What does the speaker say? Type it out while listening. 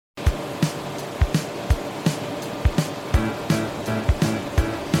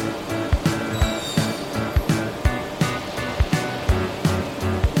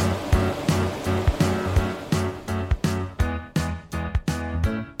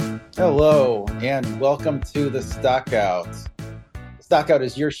Hello, and welcome to the Stockout. The Stockout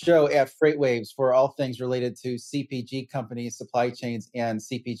is your show at FreightWaves for all things related to CPG companies, supply chains, and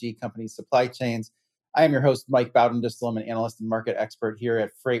CPG companies, supply chains. I am your host, Mike Bowden-Distel. I'm an analyst and market expert here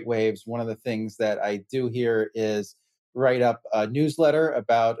at FreightWaves. One of the things that I do here is write up a newsletter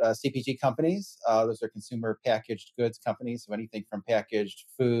about CPG companies. Those are consumer packaged goods companies, so anything from packaged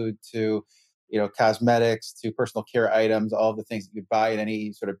food to cosmetics to personal care items, all of the things that you buy at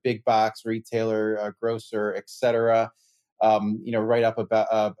any sort of big box retailer, grocer, etc. Write up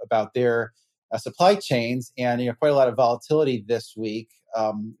about their supply chains, and quite a lot of volatility this week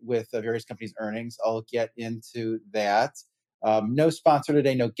with various companies' earnings. I'll get into that. No sponsor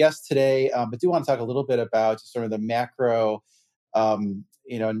today, no guest today, but do want to talk a little bit about just sort of the macro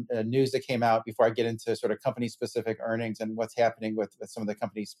news that came out before I get into sort of company-specific earnings and what's happening with some of the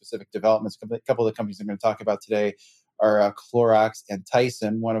company-specific developments. A couple of the companies I'm going to talk about today are Clorox and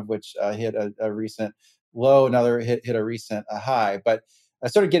Tyson, one of which hit a recent low, another hit a recent high. But I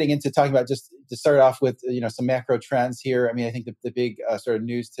started getting into talking about, just to start off with, some macro trends here. I mean, I think the big sort of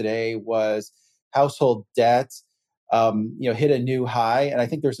news today was household debt hit a new high. And I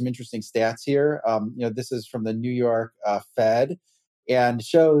think there's some interesting stats here. This is from the New York Fed, and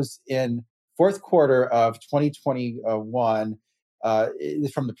shows in fourth quarter of 2021,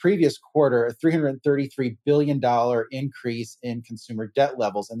 from the previous quarter, a $333 billion increase in consumer debt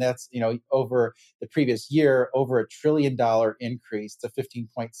levels. And that's, over the previous year, over $1 trillion increase to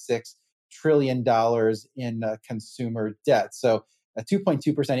 $15.6 trillion in consumer debt. So a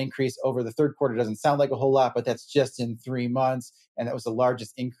 2.2% increase over the third quarter doesn't sound like a whole lot, but that's just in 3 months. And that was the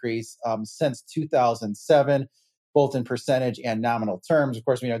largest increase since 2007, both in percentage and nominal terms. Of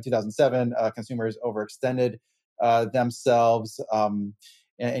course, we know in 2007, consumers overextended themselves.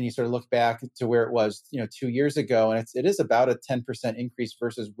 And you sort of look back to where it was, 2 years ago, and it is about a 10% increase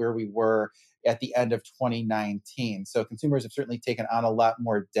versus where we were at the end of 2019. So consumers have certainly taken on a lot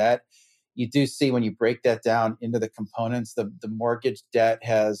more debt. You do see, when you break that down into the components, the mortgage debt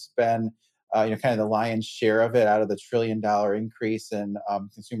has been, kind of the lion's share of it. Out of the $1 trillion increase in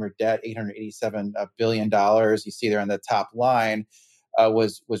consumer debt, $887 billion you see there on the top line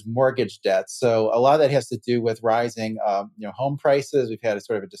was mortgage debt. So a lot of that has to do with rising, home prices. We've had a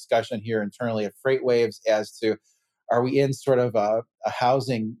sort of a discussion here internally at FreightWaves as to, are we in sort of a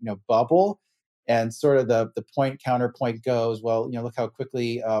housing bubble? And sort of the point counterpoint goes, well, look how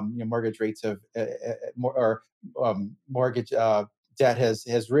quickly mortgage rates have mortgage debt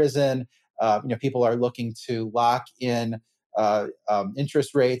has risen. People are looking to lock in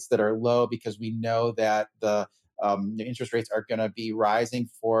interest rates that are low, because we know that the interest rates are going to be rising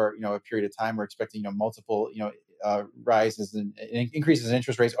for a period of time. We're expecting multiple rises and increases in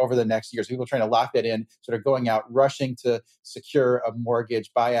interest rates over the next year. So people are trying to lock that in, sort of going out, rushing to secure a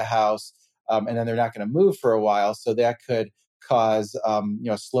mortgage, buy a house. And then they're not going to move for a while. So that could cause, a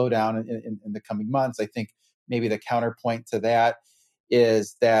slowdown in the coming months. I think maybe the counterpoint to that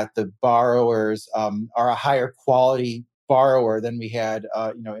is that the borrowers are a higher quality borrower than we had,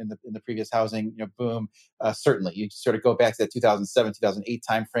 in the previous housing boom. Certainly, you sort of go back to that 2007, 2008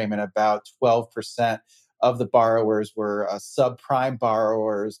 timeframe, and about 12% of the borrowers were subprime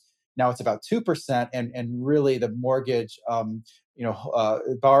borrowers. Now it's about 2%, and really the mortgage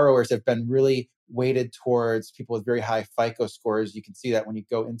borrowers have been really weighted towards people with very high FICO scores. You can see that when you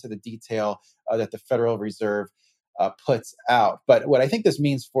go into the detail that the Federal Reserve puts out. But what I think this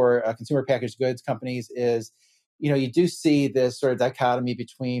means for consumer packaged goods companies is, you do see this sort of dichotomy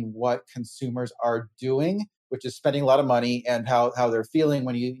between what consumers are doing, which is spending a lot of money, and how they're feeling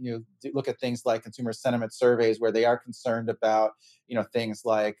when you look at things like consumer sentiment surveys, where they are concerned about things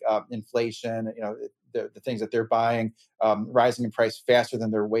like inflation, the things that they're buying rising in price faster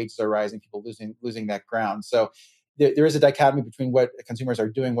than their wages are rising, people losing that ground. So there is a dichotomy between what consumers are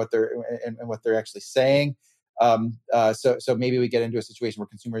doing, what they're actually saying. So maybe we get into a situation where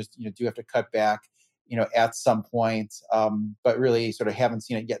consumers do have to cut back at some point, but really sort of haven't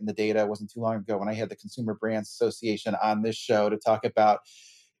seen it yet in the data. It wasn't too long ago when I had the Consumer Brands Association on this show to talk about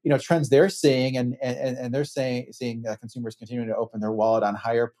trends they're seeing, and they're seeing consumers continuing to open their wallet on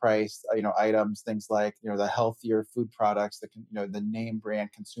higher priced items, things like the healthier food products, the name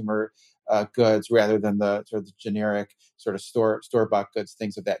brand consumer goods, rather than the sort of the generic sort of store bought goods,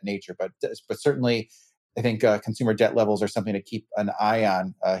 things of that nature. But certainly, I think consumer debt levels are something to keep an eye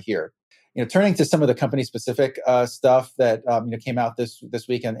on here. Turning to some of the company-specific stuff that came out this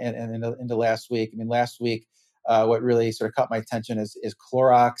week and into last week. I mean, last week, what really sort of caught my attention is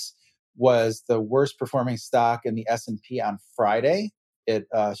Clorox was the worst performing stock in the S&P on Friday. It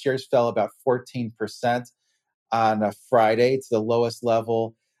shares fell about 14% on a Friday to the lowest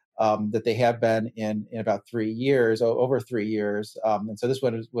level that they have been in about 3 years, over 3 years. And so this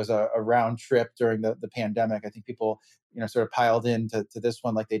one was a round trip during the pandemic. I think people, sort of piled into this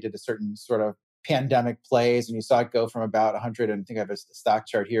one like they did a certain sort of pandemic plays, and you saw it go from about 100, and I think I have a stock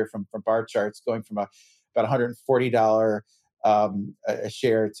chart here from bar charts, going from about $140 a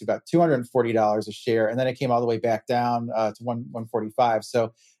share to about $240 a share, and then it came all the way back down to 145.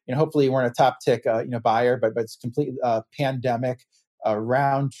 So hopefully we're in a top tick buyer, but it's complete pandemic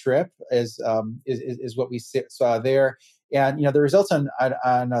round trip is what we saw there. And the results on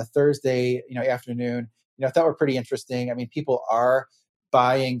a Thursday afternoon I thought were pretty interesting. I mean, people are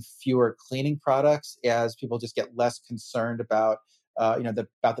buying fewer cleaning products as people just get less concerned about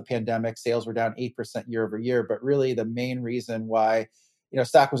about the pandemic. Sales were down 8% year over year, but really the main reason why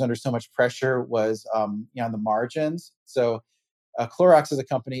stock was under so much pressure was on the margins. So Clorox is a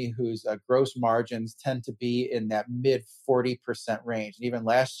company whose gross margins tend to be in that mid 40% range, and even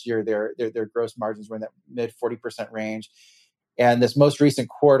last year their gross margins were in that mid 40% range. And this most recent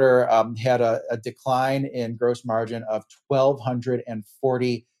quarter had a decline in gross margin of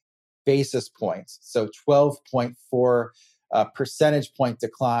 1,240 basis points. So 12.4 percentage point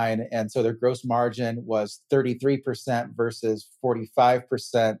decline. And so their gross margin was 33% versus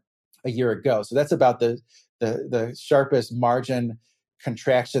 45% a year ago. So that's about the sharpest margin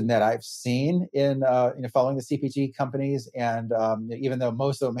contraction that I've seen in following the CPG companies. And even though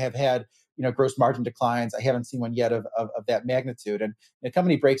most of them have had gross margin declines, I haven't seen one yet of that magnitude. And the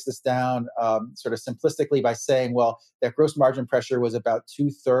company breaks this down sort of simplistically by saying, well, that gross margin pressure was about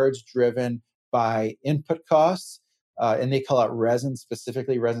 2/3 driven by input costs. And they call out resin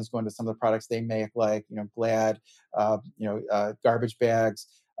specifically. Resin's going to some of the products they make, like Glad, garbage bags.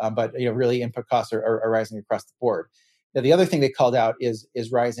 But really, input costs are rising across the board. Now, the other thing they called out is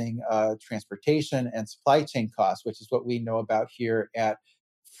rising transportation and supply chain costs, which is what we know about here at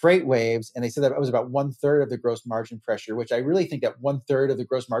FreightWaves. And they said that it was about 1/3 of the gross margin pressure, which I really think that 1/3 of the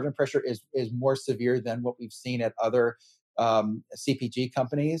gross margin pressure is more severe than what we've seen at other CPG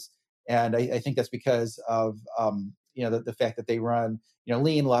companies. And I think that's because of the fact that they run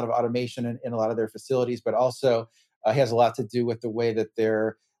lean, a lot of automation in a lot of their facilities, but also has a lot to do with the way that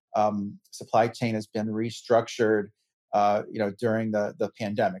their supply chain has been restructured during the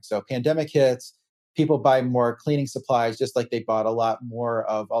pandemic. So pandemic hits, people buy more cleaning supplies, just like they bought a lot more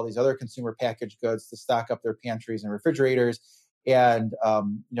of all these other consumer packaged goods to stock up their pantries and refrigerators. And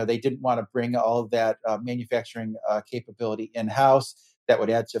they didn't want to bring all of that manufacturing capability in-house. That would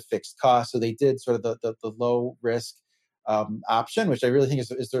add to fixed costs. So they did sort of the low risk option, which I really think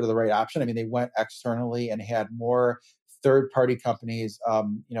is sort of the right option. I mean, they went externally and had more third-party companies,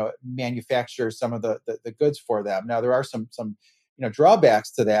 manufacture some of the goods for them. Now, there are some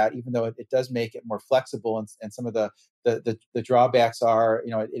drawbacks to that, even though it does make it more flexible. And some of the drawbacks are,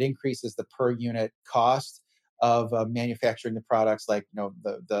 it increases the per unit cost of manufacturing the products, like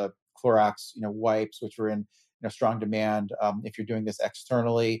the Clorox wipes, which were in strong demand if you're doing this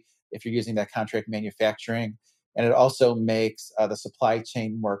externally, if you're using that contract manufacturing. And it also makes the supply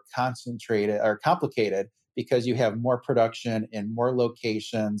chain more concentrated or complicated because you have more production in more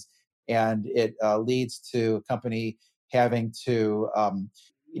locations, and it leads to a company having to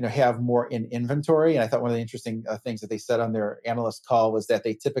have more in inventory. And I thought one of the interesting things that they said on their analyst call was that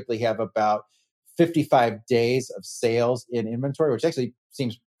they typically have about 55 days of sales in inventory, which actually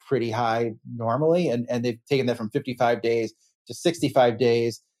seems pretty high normally. And they've taken that from 55 days to 65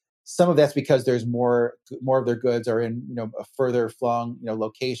 days. Some of that's because there's more of their goods are in further flung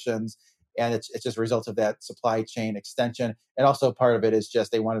locations, and it's just a result of that supply chain extension. And also part of it is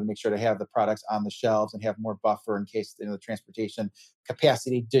just they wanted to make sure to have the products on the shelves and have more buffer in case the transportation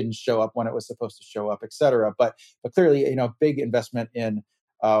capacity didn't show up when it was supposed to show up, et cetera. But clearly, big investment in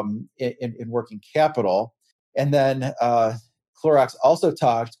working capital. And then Clorox also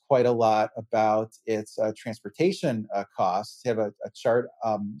talked quite a lot about its transportation costs. They have a chart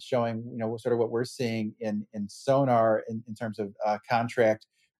showing sort of what we're seeing in Sonar in terms of contract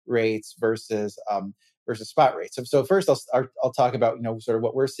rates versus spot rates. So first I'll talk about sort of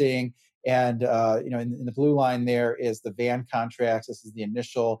what we're seeing, and in the blue line there is the van contracts. This is the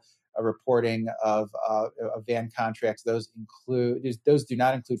initial reporting of van contracts. Those do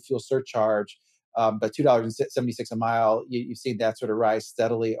not include fuel surcharge. But $2.76 a mile, you've seen that sort of rise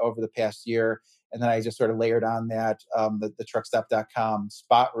steadily over the past year. And then I just sort of layered on that the truckstop.com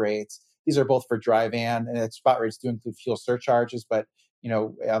spot rates. These are both for dry van, and spot rates do include fuel surcharges, but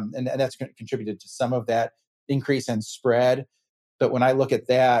and that's contributed to some of that increase in spread. But when I look at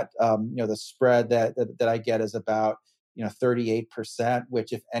that, the spread that I get is about 38%,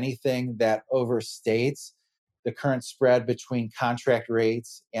 which, if anything, that overstates the current spread between contract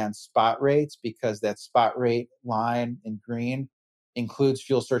rates and spot rates, because that spot rate line in green includes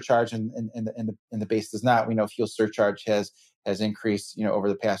fuel surcharge, and the base does not. We know fuel surcharge has increased, over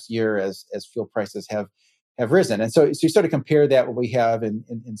the past year as fuel prices have risen. And so you sort of compare that, what we have in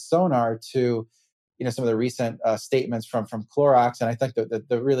Sonar, to some of the recent statements from Clorox. And I think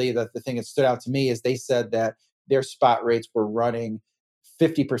the thing that stood out to me is they said that their spot rates were running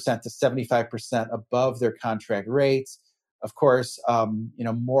 50% to 75% above their contract rates. Of course,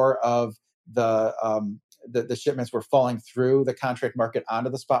 more of the shipments were falling through the contract market onto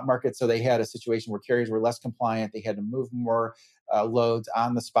the spot market. So they had a situation where carriers were less compliant. They had to move more loads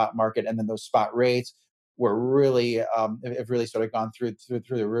on the spot market, and then those spot rates were really have really sort of gone through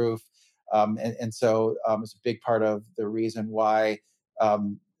the roof. So it's a big part of the reason why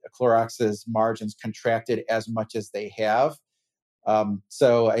Clorox's margins contracted as much as they have.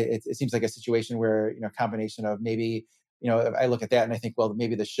 So it seems like a situation where, a combination of maybe, I look at that and I think, well,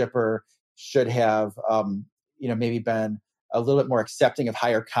 maybe the shipper should have, maybe been a little bit more accepting of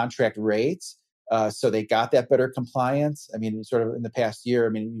higher contract rates. So they got that better compliance. I mean, sort of in the past year, I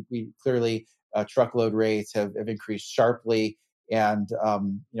mean, we clearly truckload rates have increased sharply. And,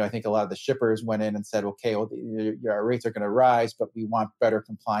 I think a lot of the shippers went in and said, okay, well, our rates are going to rise, but we want better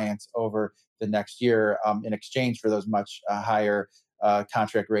compliance over the next year in exchange for those much higher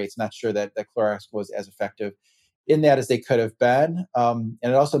contract rates. Not sure that Clorox was as effective in that as they could have been. And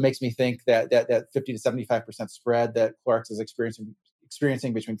it also makes me think that 50 to 75% spread that Clorox is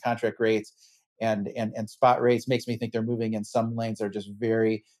experiencing between contract rates and spot rates makes me think they're moving in some lanes that are just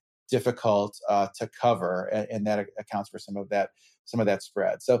very difficult to cover, and that accounts for some of that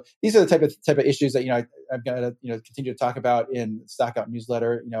spread. So these are the type of issues that I'm going to continue to talk about in Stock Out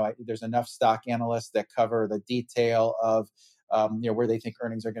newsletter. There's enough stock analysts that cover the detail of where they think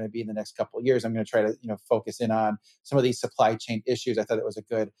earnings are going to be in the next couple of years. I'm going to try to focus in on some of these supply chain issues. I thought it was a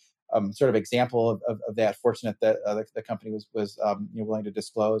good sort of example of that. Fortunate that the company was willing to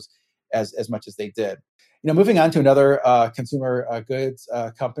disclose as much as they did. Moving on to another consumer goods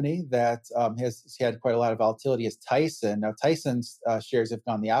company that has had quite a lot of volatility is Tyson. Now, Tyson's shares have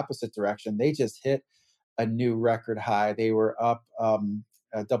gone the opposite direction. They just hit a new record high. They were up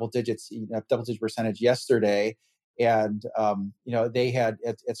double-digit percentage yesterday, and they had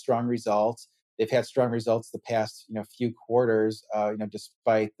strong results. They've had strong results the past few quarters,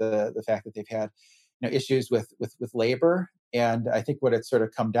 despite the fact that they've had issues with labor. And I think what it's sort of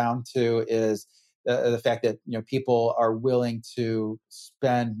come down to is the fact that people are willing to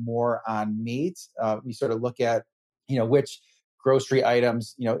spend more on meat. We sort of look at which grocery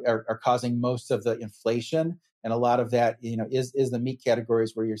items are causing most of the inflation, and a lot of that is the meat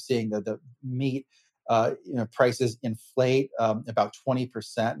categories, where you're seeing the meat prices inflate about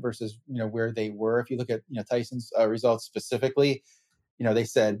 20% versus where they were. If you look at Tyson's results specifically, they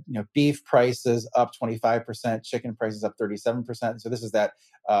said, beef prices up 25%, chicken prices up 37%. So this is that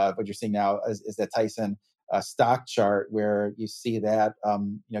what you're seeing now is that Tyson stock chart, where you see that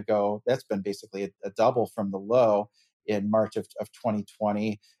go. That's been basically a double from the low in March of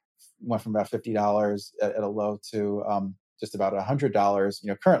 2020. Went from about $50 at a low to just about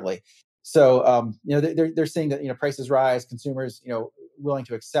 $100, currently. So they're seeing that prices rise, consumers willing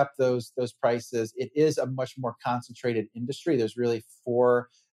to accept those prices. It is a much more concentrated industry. There's really four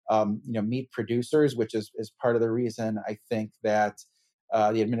meat producers, which is part of the reason I think that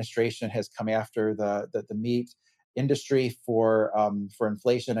the administration has come after the meat industry for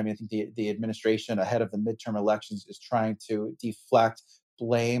inflation. I mean, I think the administration ahead of the midterm elections is trying to deflect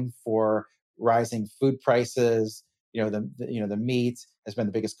blame for rising food prices. The meat has been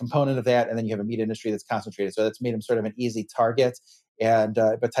the biggest component of that, and then you have a meat industry that's concentrated. So that's made them sort of an easy target. And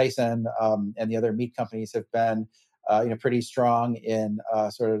but Tyson and the other meat companies have been pretty strong in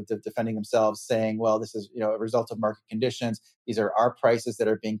sort of defending themselves, saying, well, this is a result of market conditions. These are our prices that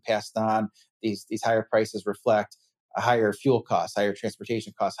are being passed on. These higher prices reflect higher fuel costs, higher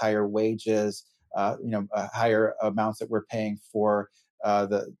transportation costs, higher wages, higher amounts that we're paying for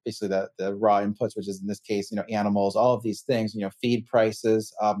basically the raw inputs, which is in this case, animals, all of these things, feed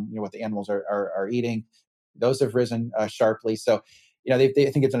prices, what the animals are eating. Those have risen sharply. So, they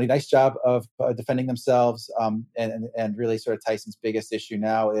think it's done a nice job of defending themselves. And really sort of Tyson's biggest issue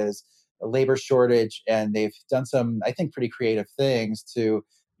now is a labor shortage. And they've done some, I think, pretty creative things to,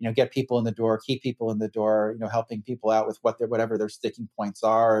 get people in the door, keep people in the door, helping people out with whatever their sticking points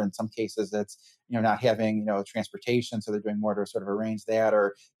are. In some cases, it's, not having, transportation. So they're doing more to sort of arrange that,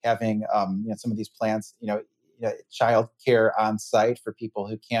 or having, some of these plants, child care on site for people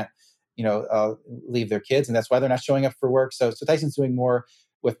who can't, leave their kids. And that's why they're not showing up for work. So Tyson's doing more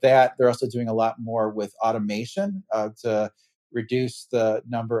with that, they're also doing a lot more with automation to reduce the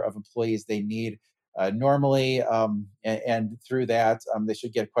number of employees they need normally. And through that, they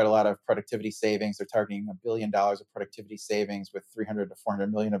should get quite a lot of productivity savings. They're targeting $1 billion of productivity savings, with 300 to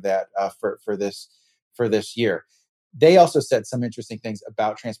 400 million of that for this year. They also said some interesting things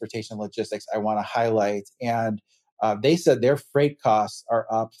about transportation logistics I want to highlight. And they said their freight costs are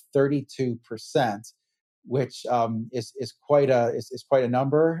up 32%, which is quite a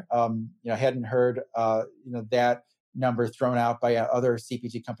number. I hadn't heard that number thrown out by other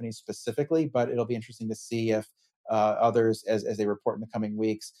CPG companies specifically, but it'll be interesting to see if others, as they report in the coming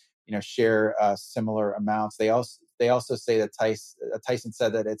weeks, share similar amounts. They also say that Tyson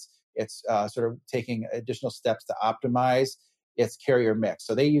said that it's sort of taking additional steps to optimize its carrier mix.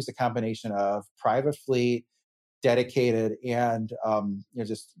 So they use a combination of private fleet, dedicated, and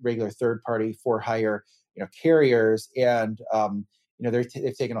just regular third party for hire carriers. And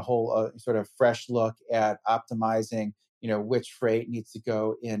they've taken a whole sort of fresh look at optimizing which freight needs to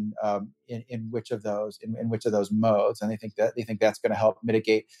go in which of those modes. And they think that's going to help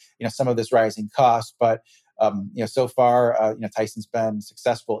mitigate some of this rising cost. But so far Tyson's been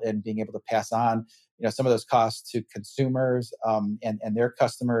successful in being able to pass on some of those costs to consumers and their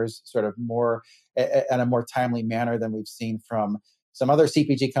customers sort of more in a more timely manner than we've seen from some other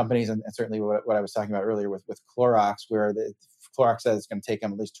CPG companies, and certainly what I was talking about earlier with Clorox, where Clorox says it's going to take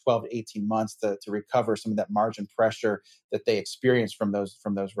them at least 12 to 18 months to recover some of that margin pressure that they experienced from those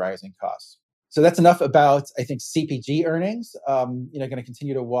rising costs. So that's enough about, I think, CPG earnings. Going to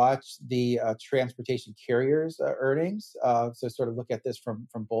continue to watch the transportation carriers earnings. So sort of look at this from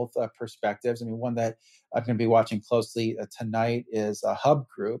both perspectives. I mean, one that I'm going to be watching closely tonight is Hub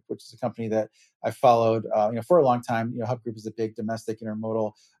Group, which is a company that I followed for a long time. Hub Group is a big domestic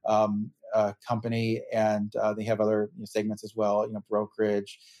intermodal company, and they have other segments as well.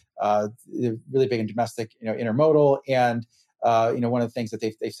 Brokerage, they're really big in domestic intermodal. And one of the things that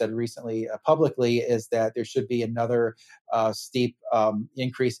they've said recently publicly is that there should be another steep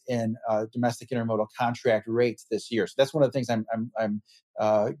increase in domestic intermodal contract rates this year. So that's one of the things I'm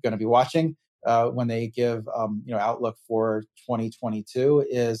going to be watching when they give outlook for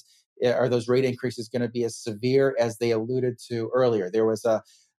 2022. Are those rate increases going to be as severe as they alluded to earlier? There was a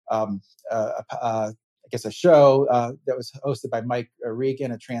show that was hosted by Mike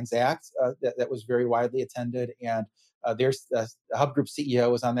Regan at Transact that was very widely attended, and there's the Hub Group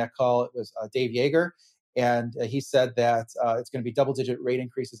CEO was on that call. It was Dave Yeager, and he said that it's going to be double-digit rate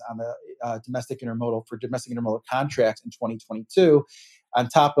increases on the domestic intermodal contracts in 2022, on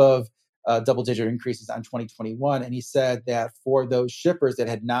top of double-digit increases on 2021. And he said that for those shippers that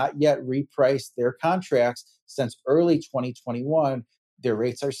had not yet repriced their contracts since early 2021, their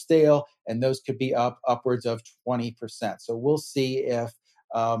rates are stale, and those could be upwards of 20%. So we'll see if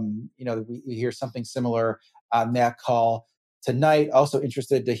we hear something similar on that call tonight. Also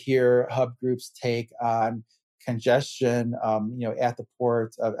interested to hear Hub Group's take on congestion, at the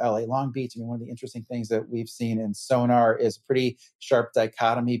port of LA Long Beach. I mean, one of the interesting things that we've seen in Sonar is a pretty sharp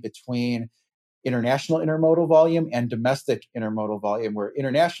dichotomy between international intermodal volume and domestic intermodal volume, where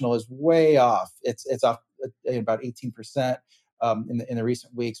international is way off. It's off about 18%. In the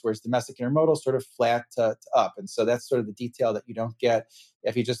recent weeks, whereas domestic intermodal sort of flat to up. And so that's sort of the detail that you don't get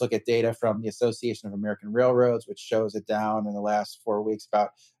if you just look at data from the Association of American Railroads, which shows it down in the last 4 weeks about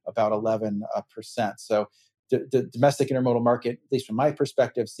 11%. So the domestic intermodal market, at least from my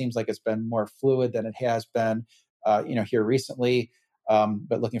perspective, seems like it's been more fluid than it has been here recently.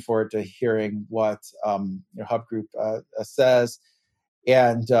 But looking forward to hearing what Hub Group says.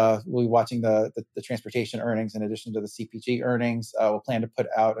 And we'll be watching the transportation earnings in addition to the CPG earnings. We'll plan to put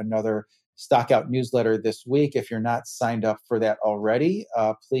out another Stockout newsletter this week. If you're not signed up for that already,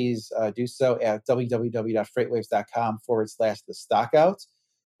 please do so at www.freightwaves.com/the Stockout.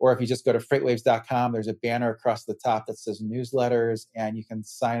 Or if you just go to freightwaves.com, there's a banner across the top that says newsletters, and you can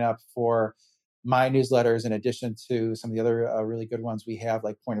sign up for my newsletters in addition to some of the other really good ones we have,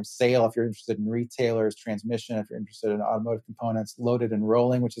 like Point of Sale, if you're interested in retailers, Transmission, if you're interested in automotive components, Loaded and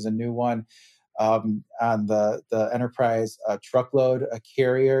Rolling, which is a new one, on the enterprise truckload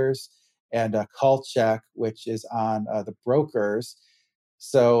carriers, and Call Check, which is on the brokers.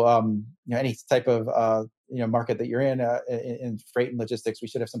 So any type of market that you're in freight and logistics, we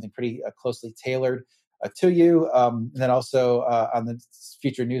should have something pretty closely tailored to you. And then also on the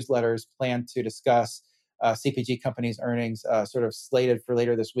future newsletters, plan to discuss CPG companies' earnings sort of slated for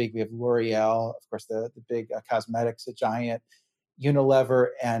later this week. We have L'Oreal, of course, the big cosmetics giant, Unilever,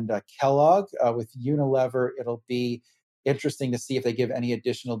 and Kellogg. With Unilever, it'll be interesting to see if they give any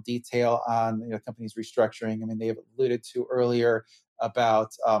additional detail on the company's restructuring. I mean, they've alluded to earlier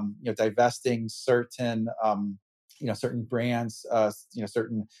about divesting certain certain brands,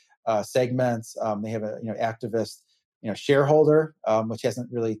 certain segments. They have a activist shareholder, which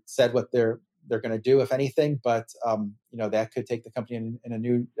hasn't really said what they're going to do, if anything, but that could take the company in a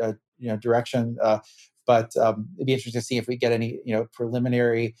new direction. But it'd be interesting to see if we get any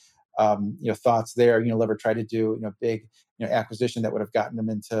preliminary thoughts there. Unilever tried to do big acquisition that would have gotten them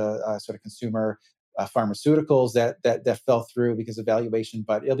into sort of consumer pharmaceuticals that fell through because of valuation.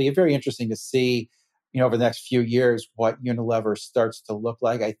 But it'll be very interesting to see over the next few years what Unilever starts to look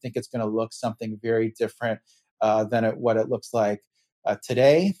like. I think it's going to look something very different than what it looks like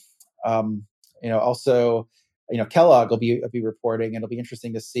today. Also, Kellogg will be reporting, and it'll be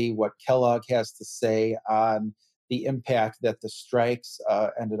interesting to see what Kellogg has to say on the impact that the strikes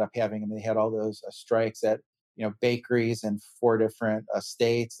ended up having. And they had all those strikes at bakeries in 4 different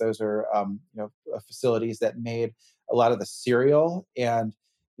states. Those are facilities that made a lot of the cereal, and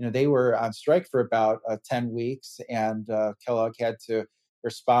they were on strike for about 10 weeks, and Kellogg had to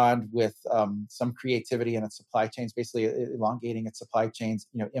respond with some creativity in its supply chains, basically elongating its supply chains,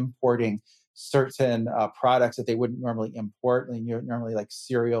 importing certain products that they wouldn't normally import. Normally, like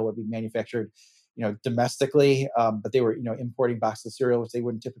cereal would be manufactured domestically, but they were importing boxes of cereal, which they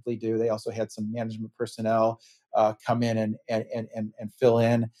wouldn't typically do. They also had some management personnel come in and fill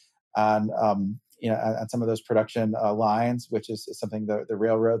in on on some of those production lines, which is something the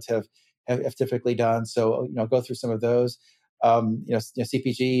railroads have typically done. So go through some of those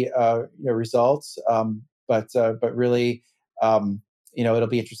CPG results, but really it'll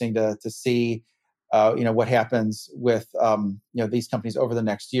be interesting to see what happens with these companies over the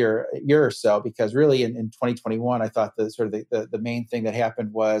next year or so, because really in 2021, I thought the main thing that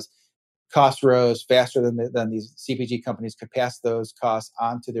happened was costs rose faster than these CPG companies could pass those costs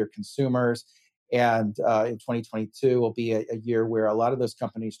on to their consumers. And in 2022 will be a year where a lot of those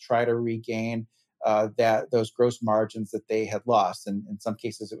companies try to regain those gross margins that they had lost. And in some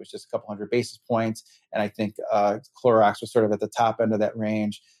cases, it was just a couple hundred basis points. And I think Clorox was sort of at the top end of that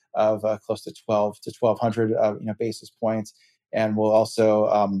range of close to 1,200 basis points. And we'll also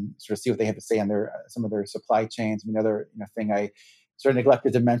sort of see what they have to say on some of their supply chains. Another thing I sort of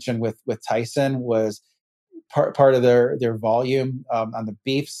neglected to mention with Tyson was part of their volume on the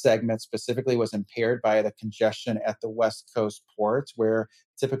beef segment specifically was impaired by the congestion at the West Coast ports, where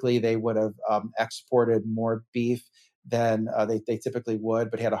typically they would have exported more beef than they typically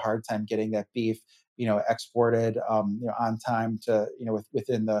would, but had a hard time getting that beef exported on time to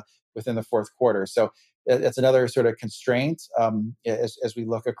within the fourth quarter. So that's another sort of constraint as we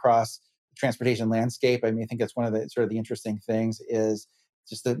look across the transportation landscape. I think that's one of the sort of the interesting things is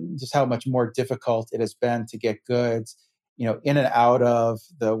just how much more difficult it has been to get goods in and out of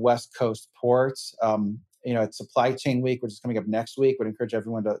the West Coast ports. It's Supply Chain Week, which is coming up next week. Would encourage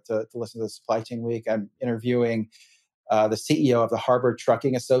everyone to listen to the Supply Chain Week. I'm interviewing the CEO of the Harbor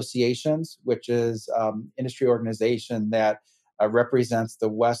Trucking Associations, which is industry organization that represents the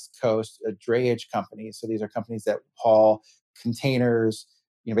West Coast drayage companies. So these are companies that haul containers,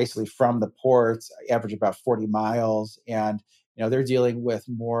 basically from the ports, average about 40 miles. And, they're dealing with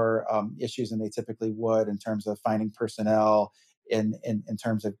more issues than they typically would in terms of finding personnel, in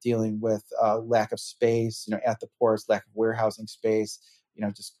terms of dealing with lack of space, at the ports, lack of warehousing space,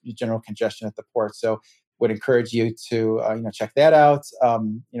 just general congestion at the ports. So would encourage you to check that out. A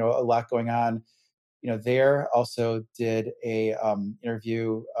lot going on there. Also did a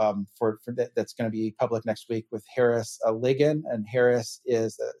interview for that's going to be public next week with Harris Ligon, and Harris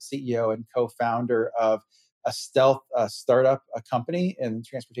is the CEO and co-founder of a stealth startup company in the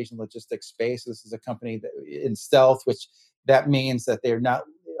transportation logistics space. This is a company that in stealth, which that means that they're not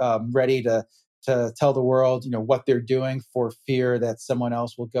ready to tell the world what they're doing for fear that someone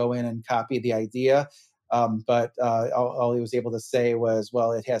else will go in and copy the idea. But all he was able to say was,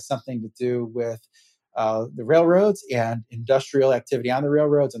 well, it has something to do with the railroads and industrial activity on the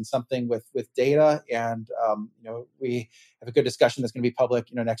railroads, and something with data. And we have a good discussion that's going to be public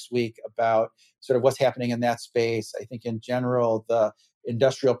next week about sort of what's happening in that space. I think in general, the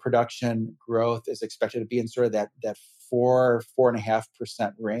industrial production growth is expected to be in sort of that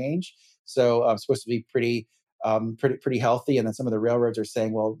 4.5% range. So it's supposed to be pretty healthy. And then some of the railroads are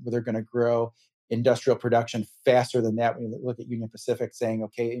saying, well, they're going to grow industrial production faster than that. When you look at Union Pacific saying,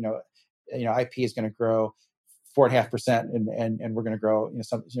 okay, IP is going to grow 4.5%, and we're going to grow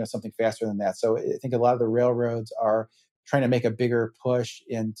something faster than that. So I think a lot of the railroads are trying to make a bigger push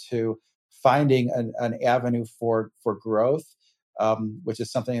into finding an avenue for growth. which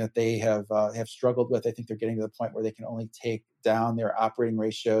is something that they have struggled with. I think they're getting to the point where they can only take down their operating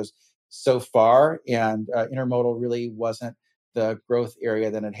ratios so far, and intermodal really wasn't the growth area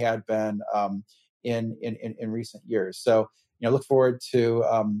that it had been in recent years. So, look forward to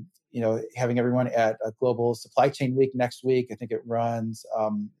having everyone at a Global Supply Chain Week next week. I think it runs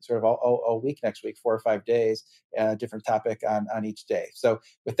sort of all week next week, 4 or 5 days, a different topic on each day. So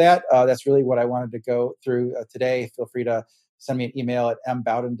with that, that's really what I wanted to go through today. Feel free to send me an email at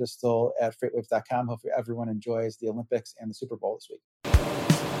mbowdendistel@freightwaves.com. Hopefully everyone enjoys the Olympics and the Super Bowl this week.